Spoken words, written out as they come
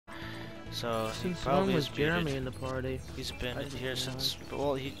So he Since probably when was is Jeremy muted. in the party? He's been here since,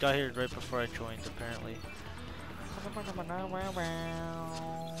 well, he got here right before I joined, apparently.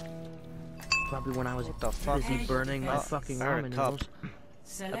 Probably when I was What the fuck? busy burning my fucking ramen noodles.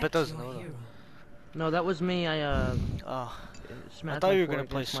 I bet those know though. No, that was me. I Oh, I smacked thought my you were floor gonna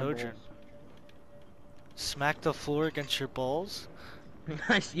play against my Sojourn. Smack the floor against your balls?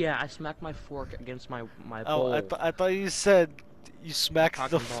 balls. Yeah, I smacked my fork against my Oh, bowl. I thought you said you smacked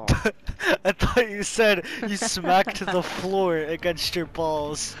the. Ball. I thought you said you smacked the floor against your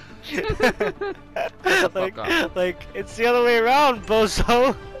balls. like it's the other way around,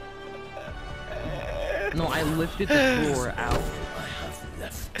 bozo. No, I lifted the floor out.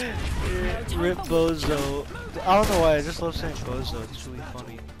 Rip bozo. I don't know why. I just love saying bozo. It's really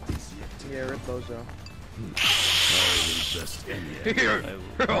funny. Yeah, rip bozo.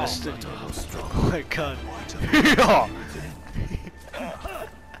 Oh my god.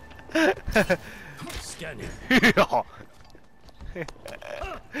 Scanning. Oh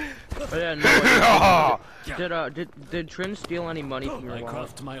yeah, no. Did Trin steal any money from your I wallet?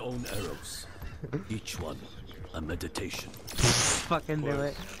 craft my own arrows. Each one a meditation. Fucking do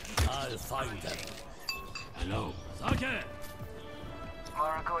it. I'll find them. Hello. Sake!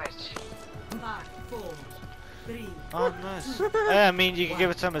 Five, four, three. Oh, nice. Yeah, I mean, you can give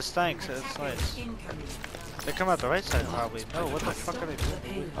it to him as thanks. It's nice. They come out the right side, probably. No, what the fuck are they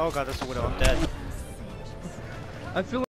doing? Oh god, that's a widow. I'm dead. I feel